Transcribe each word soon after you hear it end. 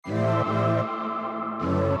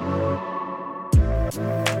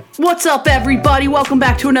What's up, everybody? Welcome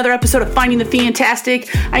back to another episode of Finding the Fantastic.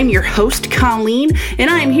 I'm your host, Colleen, and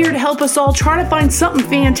I am here to help us all try to find something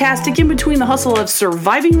fantastic in between the hustle of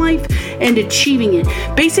surviving life and achieving it.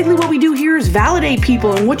 Basically, what we do here is validate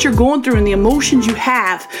people and what you're going through and the emotions you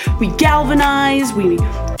have. We galvanize, we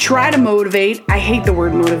try to motivate. I hate the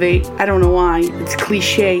word motivate. I don't know why. It's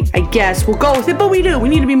cliche, I guess. We'll go with it, but we do. We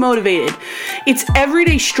need to be motivated. It's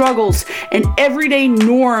everyday struggles and everyday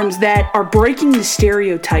norms that are breaking the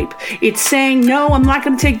stereotype. It's saying, no, I'm not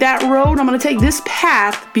going to take that road. I'm going to take this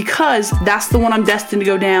path because that's the one I'm destined to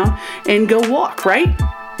go down and go walk, right?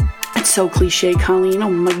 It's so cliche, Colleen. Oh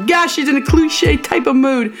my gosh, she's in a cliche type of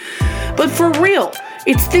mood. But for real,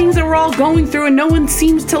 it's things that we're all going through and no one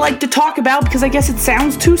seems to like to talk about because I guess it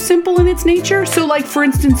sounds too simple in its nature. So like, for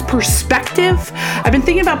instance, perspective. I've been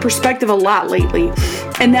thinking about perspective a lot lately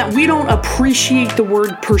and that we don't appreciate the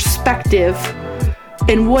word perspective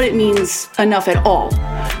and what it means enough at all.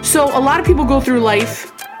 So a lot of people go through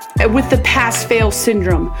life with the pass-fail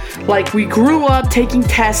syndrome. Like, we grew up taking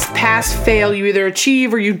tests, pass-fail, you either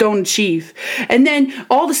achieve or you don't achieve. And then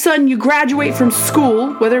all of a sudden you graduate from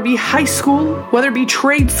school, whether it be high school, whether it be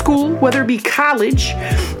trade school, whether it be college,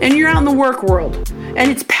 and you're out in the work world. And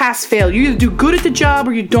it's pass-fail. You either do good at the job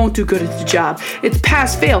or you don't do good at the job. It's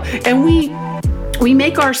pass-fail. And we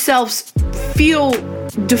make ourselves feel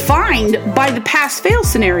defined by the pass-fail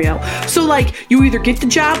scenario. So like, you either get the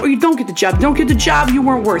job or you don't get the job. You don't get the job, you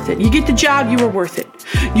weren't worth it. You get the job, you were worth it.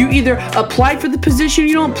 You either apply for the position,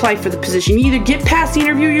 you don't apply for the position. You either get past the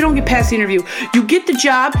interview, you don't get past the interview. You get the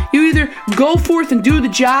job, you either go forth and do the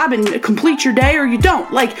job and complete your day or you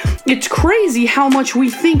don't. Like, it's crazy how much we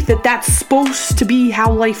think that that's supposed to be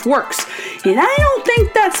how life works. And I don't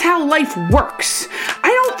think that's how life works. I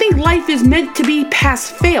don't think life is meant to be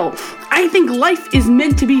pass-fail. I think life is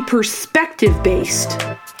meant to be perspective-based,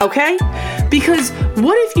 okay? Because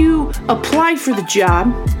what if you apply for the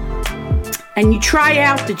job and you try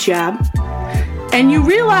out the job and you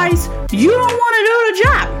realize you don't want to do the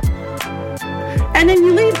job and then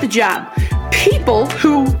you leave the job? People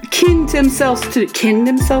who kin themselves to,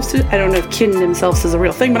 I don't know if kin themselves is a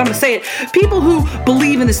real thing, but I'm going to say it. People who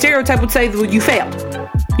believe in the stereotype would say, well, you failed.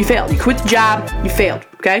 You failed. You quit the job. You failed,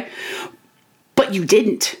 okay? But you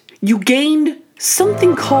didn't. You gained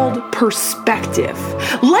something called perspective.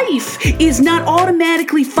 Life is not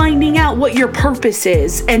automatically finding out what your purpose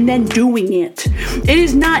is and then doing it. It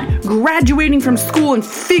is not graduating from school and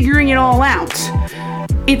figuring it all out.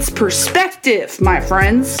 It's perspective, my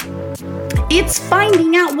friends. It's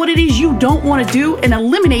finding out what it is you don't want to do and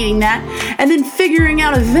eliminating that, and then figuring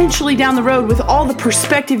out eventually down the road with all the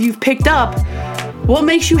perspective you've picked up what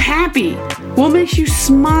makes you happy, what makes you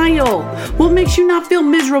smile, what makes you not feel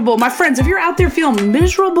miserable. My friends, if you're out there feeling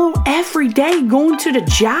miserable every day going to the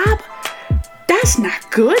job, that's not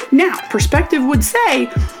good. Now, perspective would say,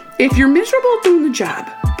 if you're miserable doing the job,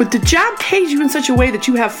 but the job pays you in such a way that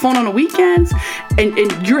you have fun on the weekends and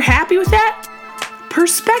you're happy with that,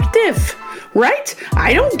 perspective, right?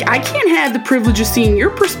 I can't have the privilege of seeing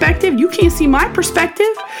your perspective. You can't see my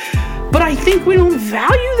perspective. But I think we don't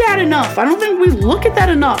value that enough. I don't think we look at that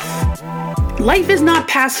enough. Life is not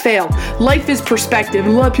pass-fail. Life is perspective.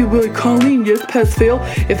 And a lot of people are like, Colleen, yes, pass-fail.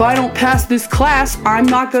 If I don't pass this class, I'm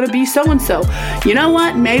not going to be so-and-so. You know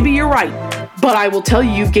what? Maybe you're right. But I will tell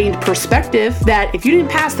you, you've gained perspective that if you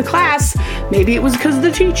didn't pass the class, maybe it was because of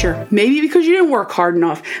the teacher. Maybe because you didn't work hard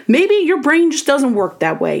enough. Maybe your brain just doesn't work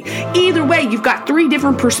that way. Either way, you've got 3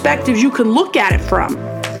 different perspectives you can look at it from.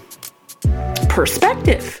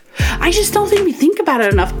 Perspective. I just don't think we think about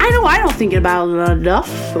it enough. I don't think about it enough.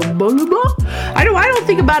 I don't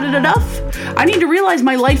think about it enough. I need to realize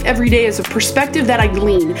my life every day is a perspective that I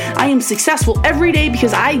glean. I am successful every day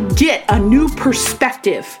because I get a new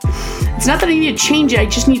perspective. It's not that I need to change it. I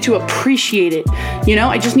just need to appreciate it. You know,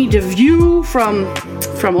 I just need to view from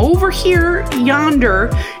over here, yonder,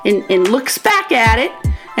 and look back at it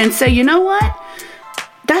and say, you know what?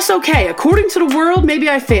 That's okay. According to the world, maybe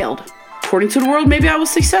I failed. According to the world, maybe I was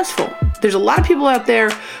successful. There's a lot of people out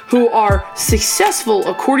there who are successful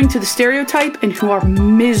according to the stereotype and who are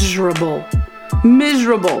miserable.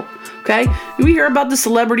 Miserable, okay? We hear about the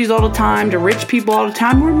celebrities all the time, the rich people all the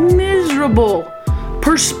time. We're miserable.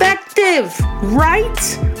 Perspective,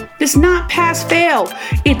 right? It's not pass-fail.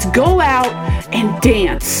 It's go out and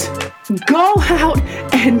dance. Go out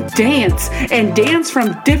and dance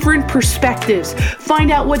from different perspectives.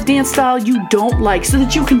 Find out what dance style you don't like so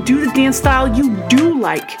that you can do the dance style you do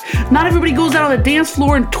like. Not everybody goes out on the dance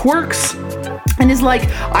floor and twerks and is like,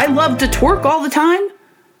 I love to twerk all the time,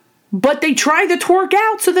 but they try the twerk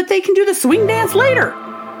out so that they can do the swing dance later.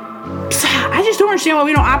 I just don't understand why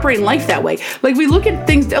we don't operate in life that way. Like, we look at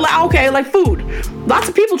things, okay, like food. Lots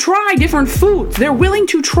of people try different foods. They're willing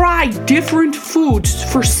to try different foods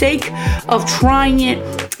for sake of trying it,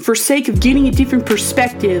 for sake of getting a different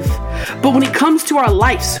perspective. But when it comes to our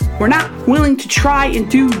lives, we're not willing to try and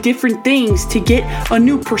do different things to get a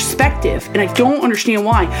new perspective. And I don't understand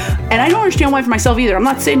why. And I don't understand why for myself either. I'm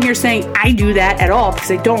not sitting here saying I do that at all,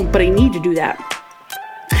 because I don't, but I need to do that.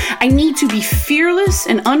 I need to be fearless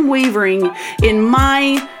and unwavering in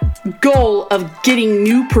my goal of getting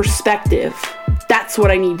new perspective. That's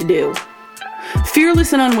what I need to do.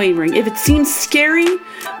 Fearless and unwavering. If it seems scary,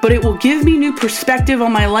 but it will give me new perspective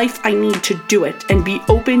on my life, I need to do it and be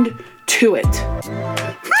open to it.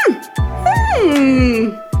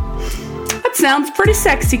 That sounds pretty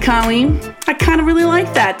sexy, Colleen. I kind of really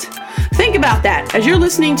like that. Think about that. As you're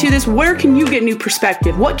listening to this, where can you get new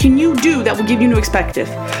perspective? What can you do that will give you new perspective?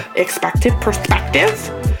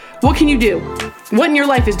 What can you do? What in your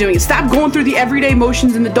life is doing it? Stop going through the everyday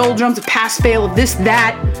motions and the doldrums of pass, fail, of this,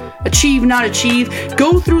 that, achieve, not achieve.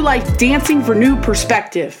 Go through life dancing for new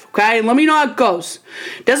perspective, okay? And let me know how it goes.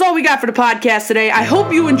 That's all we got for the podcast today. I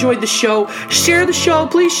hope you enjoyed the show. Share the show.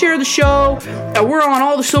 Please share the show. We're on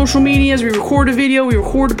all the social medias. We record a video. We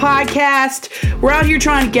record a podcast. We're out here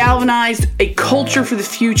trying to galvanize a culture for the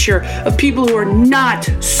future of people who are not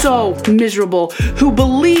so miserable, who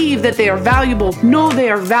believe that they are valuable, know they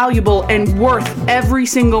are valuable, and worth every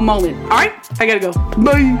single moment. All right? I gotta go.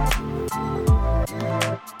 Bye.